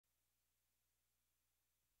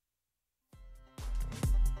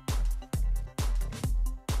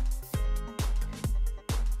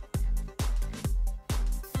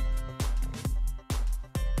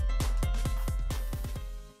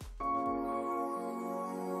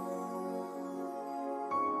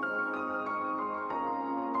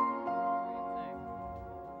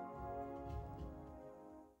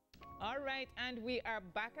And we are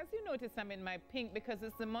back. As you notice, I'm in my pink because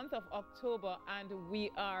it's the month of October and we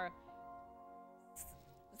are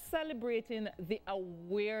celebrating the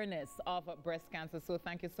awareness of breast cancer. So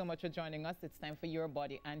thank you so much for joining us. It's time for Your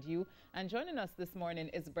Body and You. And joining us this morning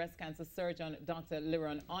is breast cancer surgeon Dr.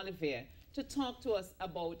 Lyronne Olivier to talk to us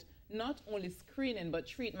about not only screening but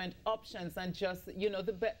treatment options and just, you know,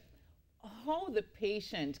 how the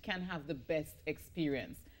patient can have the best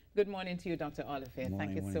experience. Good morning to you, Dr. Olivier.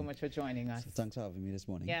 Thank you so much for joining us. So thanks for having me this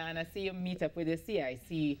morning. Yeah, and I see you meet up with the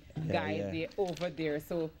CIC guy there, over there.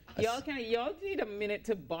 So y'all need a minute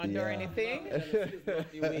to bond or anything?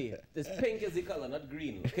 This pink is the color, not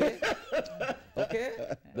green. Okay?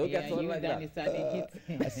 Okay? Don't get one like that.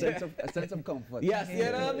 A sense of comfort. Yes, you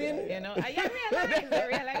know what I mean? You know, I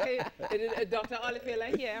realize Dr. Olivier,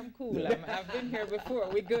 like, yeah, I'm cool. I've been here before.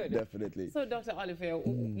 We're good. Definitely. So, Dr. Olivier,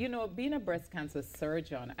 you know, being a breast cancer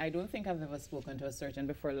surgeon, I don't think I've ever spoken to a surgeon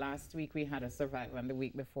before. Last week we had a survivor and the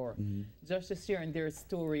week before. Just sharing their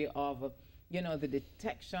story of, you know, the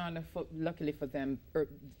detection, luckily for them,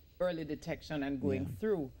 early detection and going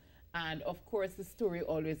through. And of course, the story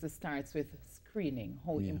always starts with screening,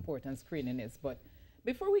 how important screening is. But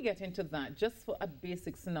before we get into that, just for a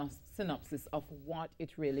basic synopsis of what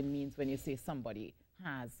it really means when you say somebody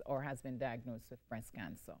has or has been diagnosed with breast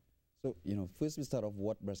cancer. So, you know, first we start off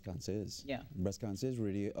what breast cancer is. Yeah. Breast cancer is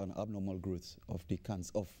really an abnormal growth of the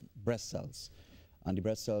breast cells. And the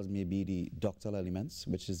breast cells may be the ductal elements,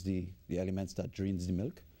 which is the elements that drains the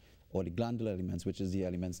milk, or the glandular elements, which is the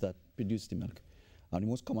elements that produce the milk. And the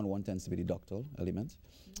most common one tends to be the ductal element.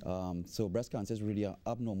 So breast cancer is really an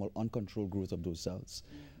abnormal, uncontrolled growth of those cells.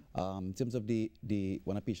 In terms of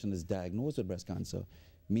when a patient is diagnosed with breast cancer,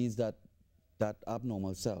 means that that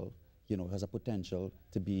abnormal cell, you know, has a potential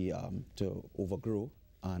to be to overgrow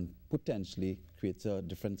and potentially create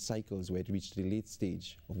different cycles where it reaches the late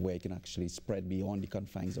stage of where it can actually spread beyond the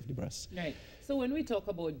confines of the breast. Right. So when we talk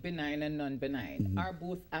about benign and non-benign, are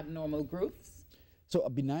both abnormal growths? So a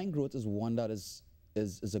benign growth is one that is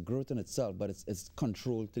a growth in itself, but it's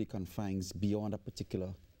controlled to the confines beyond a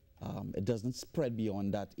particular. It doesn't spread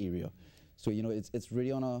beyond that area. So you know, it's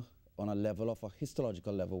really on a level of a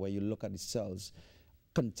histological level where you look at the cells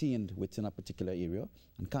contained within a particular area,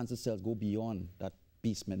 and cancer cells go beyond that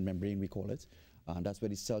basement membrane, we call it, and that's where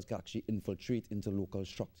the cells can actually infiltrate into local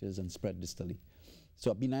structures and spread distally.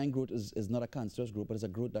 So a benign growth is not a cancerous growth, but it's a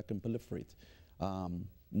growth that can proliferate.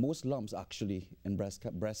 Most lumps actually in breast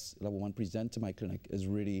that a woman present to my clinic is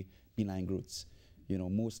really benign growths. You know,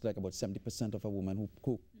 most, like about 70% of a woman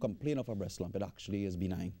who complain of a breast lump, it actually is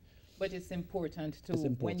benign. But it's important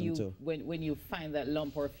to, when you find that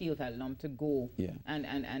lump or feel that lump, to go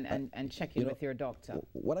and check in with your doctor.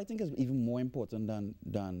 What I think is even more important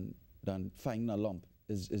than finding a lump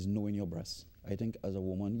is knowing your breast. I think as a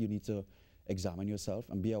woman, you need to examine yourself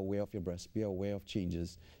and be aware of your breast, be aware of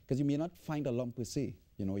changes. Because you may not find a lump per se,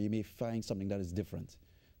 you know, you may find something that is different.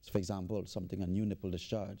 So for example, a new nipple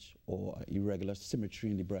discharge, or irregular symmetry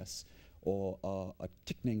in the breast, or a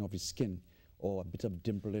thickening of the skin, or a bit of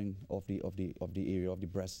dimpling of the area of the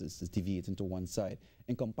breast is deviating to one side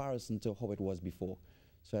in comparison to how it was before.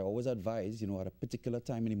 So I always advise, you know, at a particular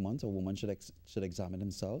time in the month, a woman should examine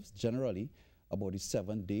themselves. Generally, about the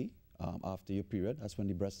 7th day after your period, that's when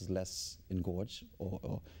the breast is less engorged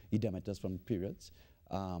or edematous from periods.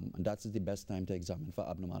 And that's the best time to examine for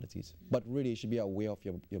abnormalities. But really, you should be aware of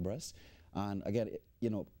your breast. And again, you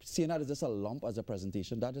know, seeing that as just a lump as a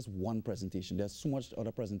presentation, that is one presentation. There's so much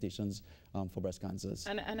other presentations for breast cancers.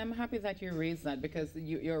 And I'm happy that you raised that, because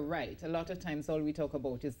you're right. A lot of times all we talk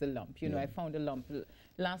about is the lump. You know, I found a lump.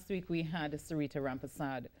 Last week we had Sarita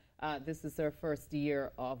Rampasad. This is her first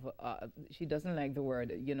year of, she doesn't like the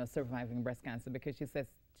word, you know, surviving breast cancer, because she says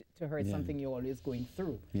to her it's something you're always going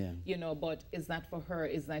through. You know, but is that for her,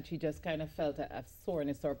 is that she just kind of felt a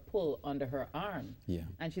soreness or pull under her arm.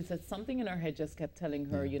 And she said something in her head just kept telling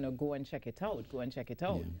her, you know, go and check it out, go and check it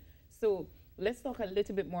out. So let's talk a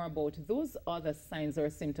little bit more about those other signs or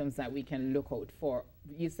symptoms that we can look out for.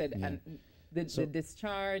 You said the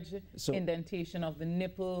discharge, indentation of the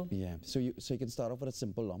nipple. So you can start off with a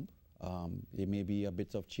simple lump. It may be a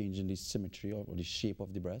bit of change in the symmetry or the shape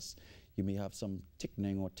of the breast. You may have some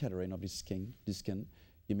thickening or tethering of the skin.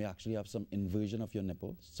 You may actually have some inversion of your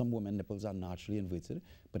nipple. Some women nipples are naturally inverted,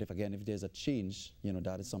 but if there's a change, you know,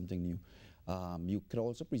 that is something new. You could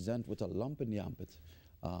also present with a lump in the armpit,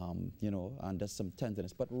 you know, and there's some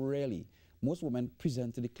tenderness. But rarely, most women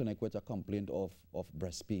present to the clinic with a complaint of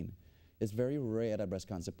breast pain. It's very rare that breast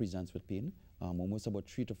cancer presents with pain. Almost about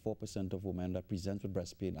 3 to 4% of women that present with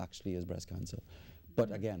breast pain actually is breast cancer.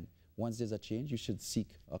 But again, once there's a change, you should seek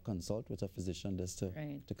a consult with a physician just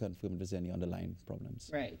to confirm if there's any underlying problems.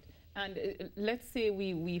 Right. And let's say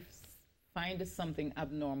we find something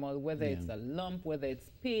abnormal, whether it's a lump, whether it's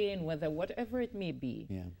pain, whatever it may be.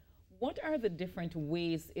 Yeah. What are the different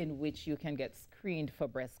ways in which you can get screened for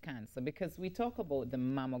breast cancer? Because we talk about the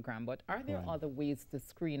mammogram, but are there other ways to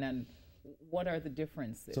screen, and what are the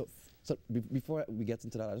differences? So before we get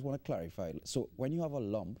into that, I just want to clarify. So when you have a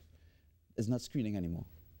lump, it's not screening anymore.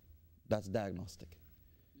 That's diagnostic.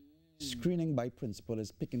 Screening by principle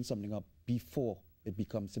is picking something up before it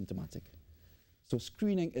becomes symptomatic. So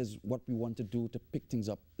screening is what we want to do to pick things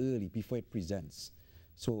up early before it presents.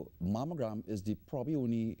 So mammogram is the probably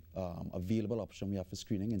only available option we have for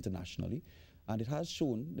screening internationally. And it has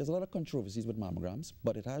shown, there's a lot of controversies with mammograms,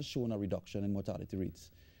 but it has shown a reduction in mortality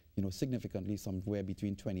rates, significantly, somewhere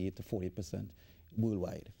between 28 to 48%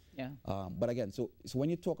 worldwide. Yeah. But again, so when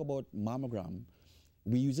you talk about mammogram,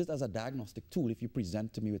 we use it as a diagnostic tool if you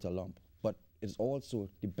present to me with a lump. But it's also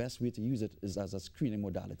the best way to use it is as a screening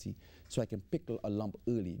modality, so I can pick a lump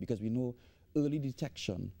early, because we know early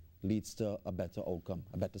detection leads to a better outcome,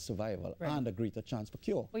 a better survival, and a greater chance for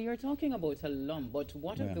cure. Well, you're talking about a lump, but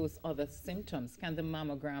what are those other symptoms? Can the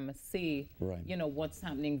mammogram say, what's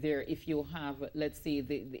happening there if you have, let's say,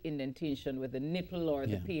 the indentation with the nipple, or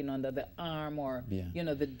the pain under the arm, or,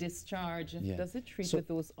 the discharge? Does it treat with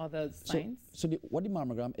those other signs? So what the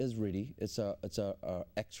mammogram is really, it's a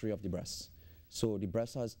X-ray of the breast. So the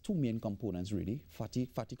breast has two main components, really, fatty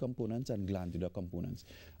components and glandular components.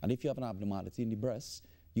 And if you have an abnormality in the breast,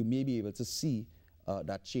 you may be able to see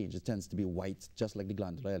that change. It tends to be white, just like the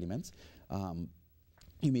glandular elements.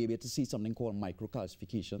 You may be able to see something called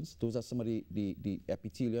microcalcifications. Those are some of the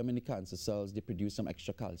epithelium in the cancer cells. They produce some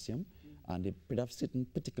extra calcium, and they have certain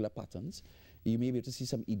particular patterns. You may be able to see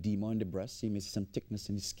some edema in the breast. You may see some thickness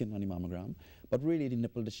in the skin on the mammogram. But really, the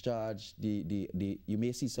nipple discharge, you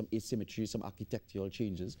may see some asymmetry, some architectural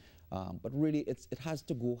changes. But really, it has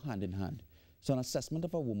to go hand in hand. So an assessment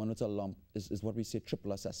of a woman with a lump is what we say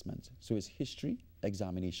triple assessment. So it's history,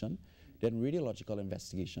 examination, then radiological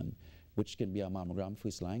investigation, which can be a mammogram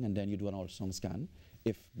first line, and then you do an ultrasound scan,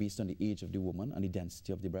 if based on the age of the woman and the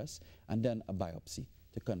density of the breast, and then a biopsy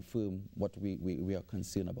to confirm what we are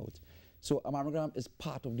concerned about. So a mammogram is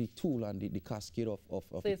part of the tool and the cascade of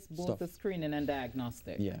so it's both stuff. For screening and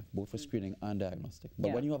diagnostic. Yeah, both for screening and diagnostic.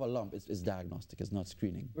 But when you have a lump, it's diagnostic, it's not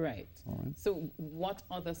screening. Right. All right. So what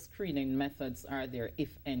other screening methods are there,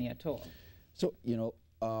 if any at all? So, you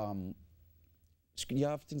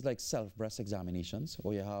have things like self-breast examinations,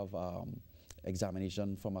 or you have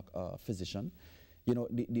examination from a physician.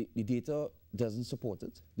 The data doesn't support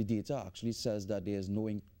it. The data actually says that there is no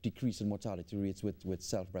decrease in mortality rates with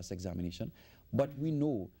self-breast examination. But we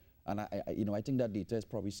know, and I think that data is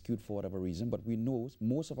probably skewed for whatever reason, but we know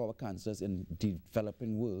most of our cancers in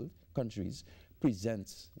developing world countries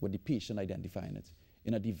present with the patient identifying it.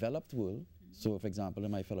 In a developed world, so for example,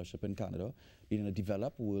 in my fellowship in Canada, in a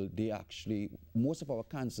developed world, most of our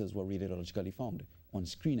cancers were radiologically found on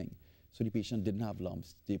screening. So the patient didn't have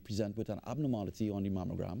lumps. They present with an abnormality on the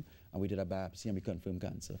mammogram, and we did a biopsy and we confirmed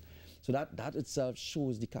cancer. So that itself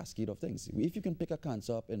shows the cascade of things. If you can pick a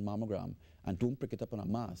cancer up in mammogram and don't pick it up on a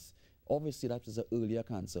mass, obviously that is an earlier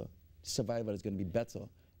cancer. Survival is going to be better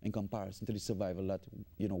in comparison to the survival that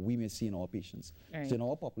we may see in our patients. Right. So in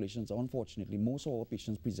our populations, unfortunately, most of our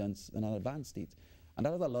patients present in an advanced state. And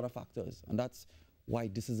that has a lot of factors. And that's why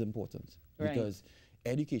this is important. Right. Because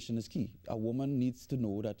education is key. A woman needs to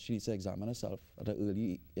know that she needs to examine herself at the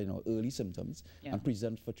early symptoms and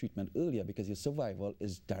present for treatment earlier, because your survival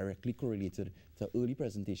is directly correlated to early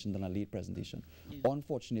presentation than a late presentation. Yeah.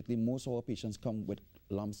 Unfortunately, most of our patients come with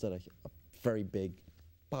lumps that are very big,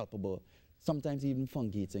 palpable, sometimes even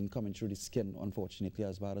fungating, coming through the skin, unfortunately,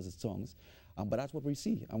 as bad as it sounds. But that's what we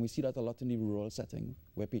see. And we see that a lot in the rural setting,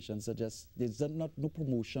 where patients are there's no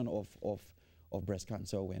promotion of breast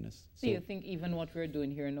cancer awareness. So you think even what we're doing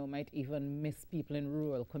here now might even miss people in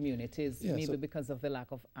rural communities, maybe because of the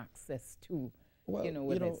lack of access to,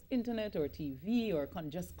 whether it's internet or TV or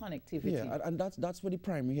just connectivity? Yeah, and that's what the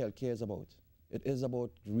primary health care is about. It is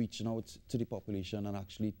about reaching out to the population and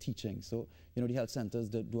actually teaching. So, the health centers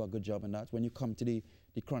do a good job in that. When you come to the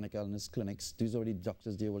chronic illness clinics, these are the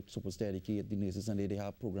doctors, they will supposed to educate the nurses, and they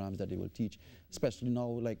have programs that they will teach, especially now,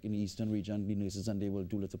 like in the eastern region, the nurses, and they will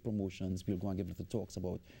do little promotions. We'll go and give little talks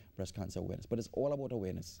about breast cancer awareness. But it's all about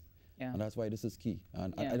awareness. Yeah. And that's why this is key.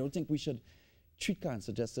 And I don't think we should treat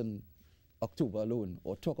cancer just in October alone,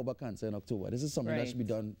 or talk about cancer in October. This is something that should be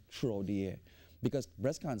done throughout the year. Because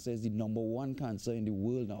breast cancer is the #1 cancer in the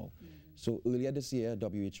world now. Mm-hmm. So earlier this year,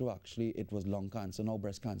 WHO actually, it was lung cancer. Now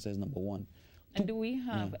breast cancer is #1. And do we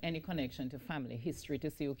have any connection to family history to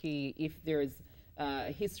say, okay, if there's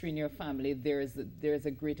history in your family, there's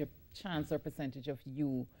a greater chance or percentage of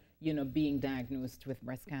you being diagnosed with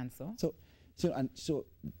breast cancer? So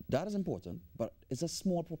that is important, but it's a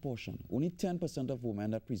small proportion. Only 10% of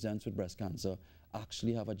women that present with breast cancer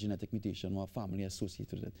actually have a genetic mutation or a family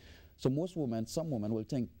associated with it. So some women will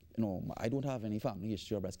think, I don't have any family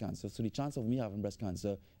history of breast cancer, so the chance of me having breast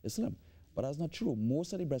cancer is slim. But that's not true.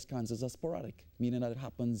 Most of the breast cancers are sporadic, meaning that it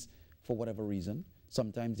happens for whatever reason.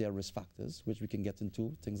 Sometimes there are risk factors, which we can get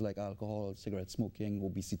into, things like alcohol, cigarette smoking,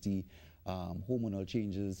 obesity, hormonal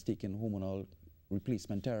changes, taking hormonal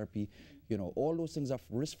replacement therapy. All those things are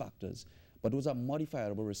risk factors. But those are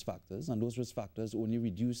modifiable risk factors, and those risk factors only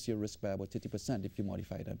reduce your risk by about 30% if you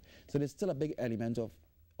modify them. So there's still a big element of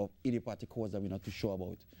idiopathic cause that we're not too sure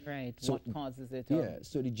about. Right, so what causes it? Yeah,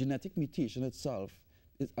 so the genetic mutation itself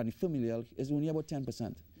and the familial is only about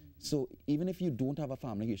 10%. So even if you don't have a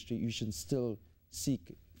family history, you should still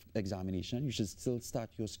seek examination. You should still start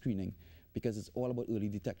your screening, because it's all about early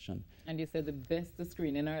detection. And you said the best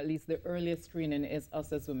screening, or at least the earliest screening, is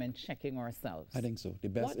us as women checking ourselves. I think so. The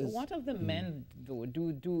best is... What of the men, though?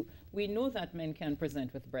 We know that men can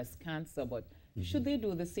present with breast cancer, but should they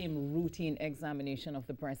do the same routine examination of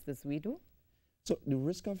the breast as we do? So the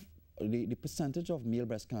risk of, the percentage of male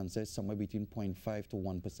breast cancer is somewhere between 0.5 to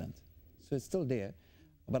 1%. So it's still there.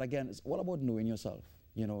 But again, it's all about knowing yourself.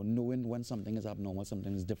 Knowing when something is abnormal,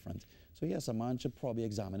 something is different. So yes, a man should probably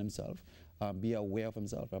examine himself, be aware of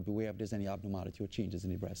himself, be aware if there's any abnormality or changes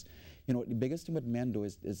in the breast. The biggest thing with men, though,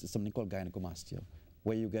 is something called gynecomastia,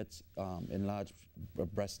 where you get enlarged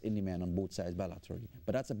breast in the men on both sides bilaterally.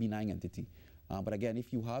 But that's a benign entity. But again,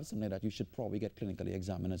 if you have something like that, you should probably get clinically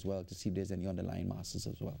examined as well to see if there's any underlying masses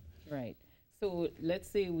as well. Right. So let's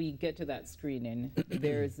say we get to that screening.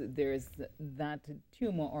 there's that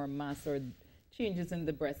tumor or mass or changes in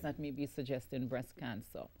the breast that may be suggesting breast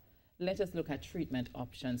cancer. Let us look at treatment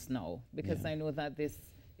options now, because I know that this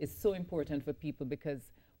is so important for people, because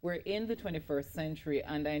we're in the 21st century,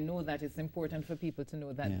 and I know that it's important for people to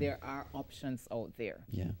know that there are options out there.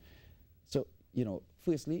 Yeah. So,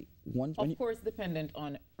 firstly, of course, dependent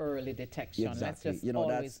on early detection. Exactly. Let's just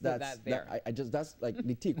always put that there. That's like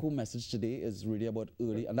the take-home message today is really about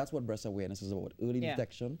early, and that's what breast awareness is about, early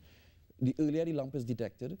detection. The earlier the lump is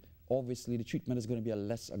detected, obviously the treatment is going to be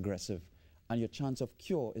less aggressive, and your chance of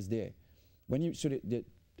cure is there. The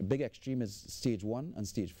big extreme is stage 1 and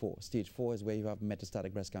stage 4. Stage 4 is where you have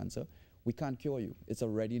metastatic breast cancer. We can't cure you. It's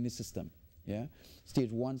already in the system. Yeah.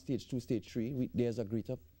 Stage 1, stage 2, stage 3, there's a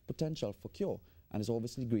greater potential for cure, and it's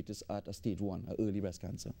obviously greatest at a stage 1, early breast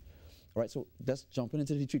cancer. All right, so just jumping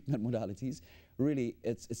into the treatment modalities, really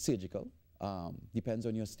it's surgical, depends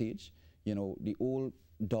on your stage. The old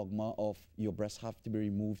dogma of your breasts have to be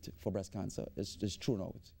removed for breast cancer is thrown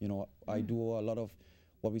out. I do a lot of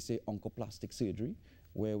what we say oncoplastic surgery,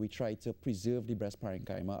 where we try to preserve the breast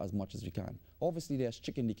parenchyma as much as we can. Obviously, there are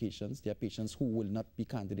strict indications. There are patients who will not be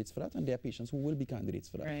candidates for that, and there are patients who will be candidates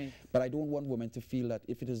for that. Right. But I don't want women to feel that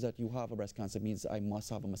if it is that you have a breast cancer means I must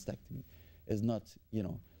have a mastectomy. It's not,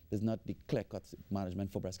 it's not the clear-cut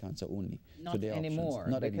management for breast cancer only. Not so anymore,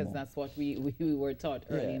 because that's what we were taught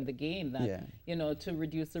early in the game, that to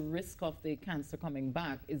reduce the risk of the cancer coming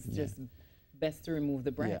back is just best to remove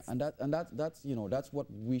the breast. Yeah, and that's what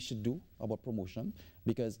we should do about promotion,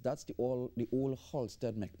 because that's the old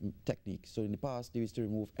Halsted technique. So in the past, they used to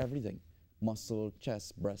remove everything, muscle,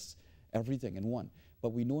 chest, breast, everything in one. But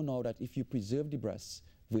we know now that if you preserve the breasts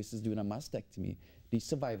versus doing a mastectomy, the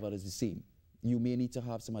survival is the same. You may need to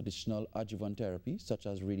have some additional adjuvant therapy, such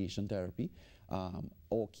as radiation therapy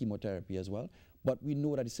or chemotherapy as well. But we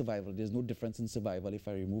know that the survival, there's no difference in survival if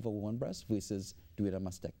I remove a woman's breast versus doing a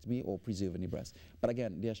mastectomy or preserving the breast. But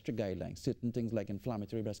again, there are strict guidelines. Certain things like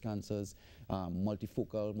inflammatory breast cancers,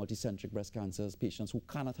 multifocal, multicentric breast cancers, patients who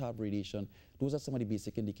cannot have radiation, those are some of the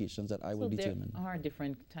basic indications that I will determine. There are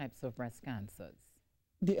different types of breast cancers.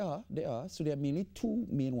 There are. So there are mainly two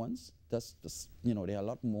main ones. There are a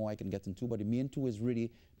lot more I can get into, but the main two is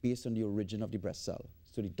really based on the origin of the breast cell.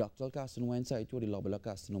 So the ductal carcinoma in situ or the lobular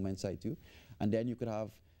carcinoma in situ. And then you could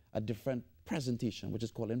have a different presentation, which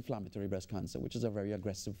is called inflammatory breast cancer, which is a very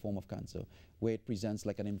aggressive form of cancer, where it presents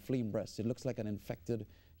like an inflamed breast. It looks like an infected,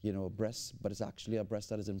 breast, but it's actually a breast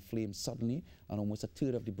that is inflamed suddenly, and almost a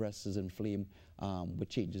third of the breast is inflamed with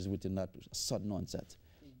changes within that sudden onset.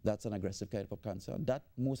 That's an aggressive type of cancer. That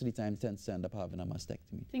most of the time tends to end up having a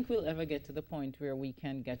mastectomy. Think we'll ever get to the point where we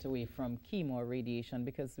can get away from chemo or radiation,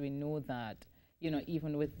 because we know that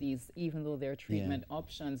even with these, even though they're treatment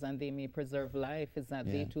options and they may preserve life, is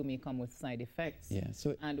that they too may come with side effects. Yeah.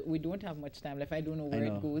 So and we don't have much time left. I don't know where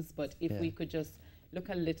it goes, but if we could just look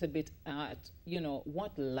a little bit at,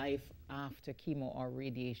 what life after chemo or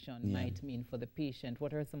radiation might mean for the patient.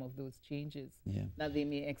 What are some of those changes that they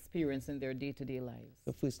may experience in their day-to-day lives?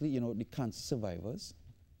 So firstly, the cancer survivors,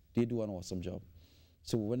 they do an awesome job.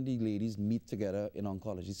 So when the ladies meet together in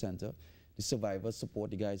oncology center, the survivors support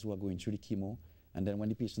the guys who are going through the chemo, and then when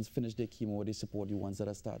the patients finish their chemo, they support the ones that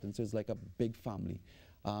are starting. So it's like a big family.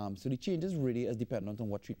 So the changes really is dependent on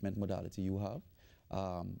what treatment modality you have.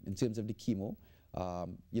 In terms of the chemo,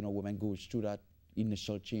 women go through that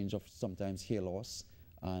initial change of sometimes hair loss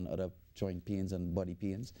and other joint pains and body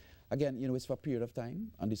pains. Again, it's for a period of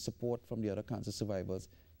time, and the support from the other cancer survivors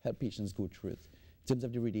help patients go through it. In terms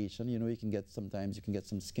of the radiation, sometimes you can get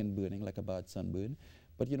some skin burning, like a bad sunburn,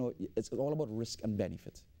 but it's all about risk and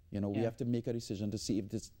benefit. We have to make a decision to see if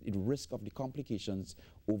the risk of the complications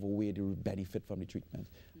outweigh the benefit from the treatment.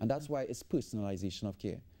 And that's why it's personalization of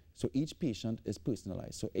care. So each patient is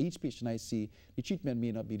personalized. So each patient I see, the treatment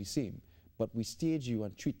may not be the same, but we stage you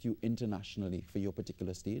and treat you internationally for your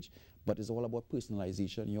particular stage. But it's all about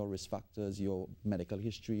personalization, your risk factors, your medical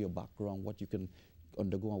history, your background, what you can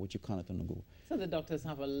undergo and what you cannot undergo. So the doctors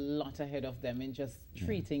have a lot ahead of them in just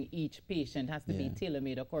treating each patient. Has to be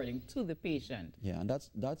tailor-made according to the patient. Yeah, and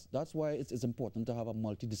that's why it's important to have a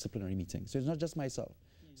multidisciplinary meeting. So it's not just myself.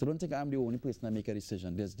 So don't think I'm the only person that make a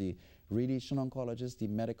decision. There's the radiation oncologist, the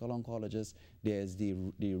medical oncologist, there's the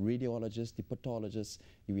radiologist, the pathologist,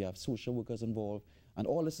 we have social workers involved, and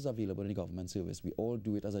all this is available in the government service. We all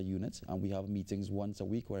do it as a unit, and we have meetings once a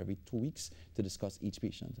week or every 2 weeks to discuss each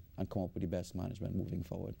patient and come up with the best management moving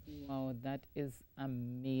forward. Wow, that is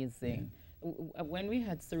amazing. Yeah. When we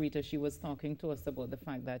had Sarita, she was talking to us about the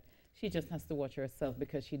fact that she just has to watch herself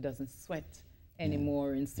because she doesn't sweat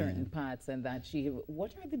anymore in certain parts, and that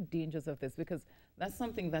what are the dangers of this? Because that's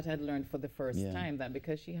something that I'd learned for the first time, that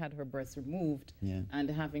because she had her breast removed and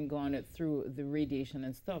having gone through the radiation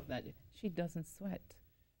and stuff, that she doesn't sweat.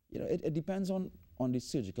 It depends on the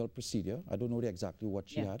surgical procedure. I don't know exactly what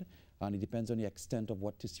she had, and it depends on the extent of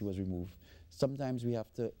what tissue was removed. Sometimes we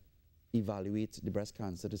have to evaluate the breast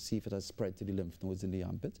cancer to see if it has spread to the lymph nodes in the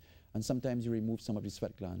armpit, and sometimes you remove some of the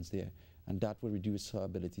sweat glands there, and that will reduce her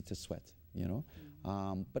ability to sweat.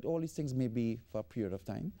 But all these things may be for a period of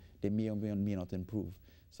time. They may or may not improve.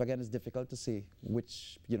 So again, it's difficult to say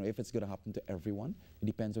which, if it's going to happen to everyone. It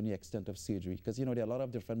depends on the extent of surgery, because there are a lot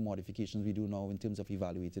of different modifications we do now in terms of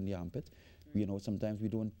evaluating the armpit. Sometimes we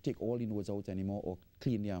don't take all the nodes out anymore or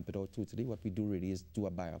clean the armpit out totally. What we do really is do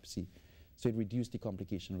a biopsy. So it reduces the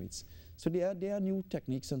complication rates. So there are new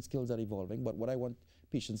techniques and skills that are evolving, but what I want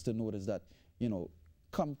patients to know is that,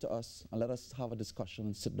 come to us and let us have a discussion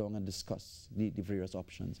and sit down and discuss the various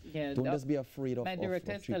options. Yeah, don't just be afraid of treatment. My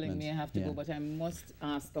director is telling me I have to go, but I must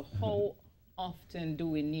ask, how often do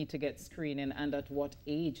we need to get screening, and at what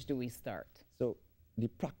age do we start? So the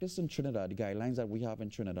practice in Trinidad, the guidelines that we have in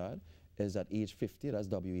Trinidad is at age 50, that's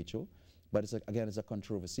WHO, but again, it's a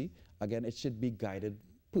controversy. Again, it should be guided,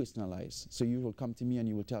 personalized. So you will come to me and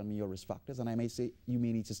you will tell me your risk factors, and I may say you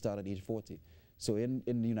may need to start at age 40. So in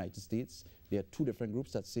the United States, there are 2 different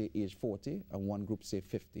groups that say age 40 and one group say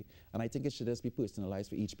 50. And I think it should just be personalized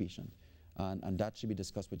for each patient. And that should be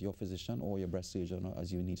discussed with your physician or your breast surgeon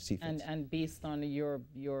as you need to see fit. And based on your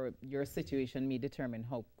situation may determine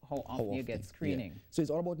how often you get screening. Yeah. So it's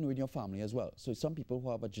all about knowing your family as well. So some people who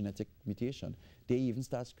have a genetic mutation, they even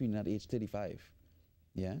start screening at age 35.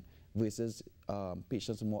 Yeah. Versus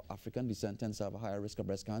patients with more African descent tend to have a higher risk of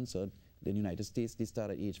breast cancer. In the United States, they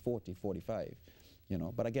start at age 40, 45.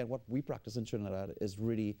 But again, what we practice in Trinidad is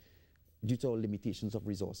really due to our limitations of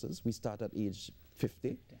resources. We start at age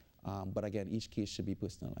 50, but again, each case should be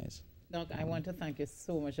personalized. Doc, I want to thank you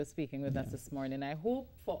so much for speaking with us this morning. I hope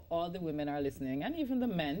for all the women are listening, and even the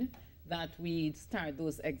men, that we start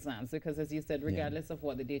those exams, because as you said, regardless of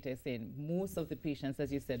what the data is saying, most of the patients,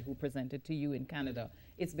 as you said, who presented to you in Canada,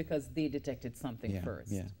 it's because they detected something first.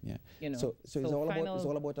 So it's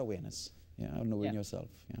all about awareness, knowing yourself.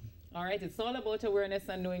 All right, it's all about awareness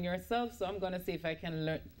and knowing yourself, so I'm going to see if I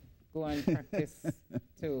can go and practice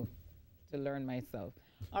to learn myself.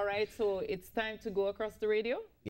 All right, so it's time to go across the radio.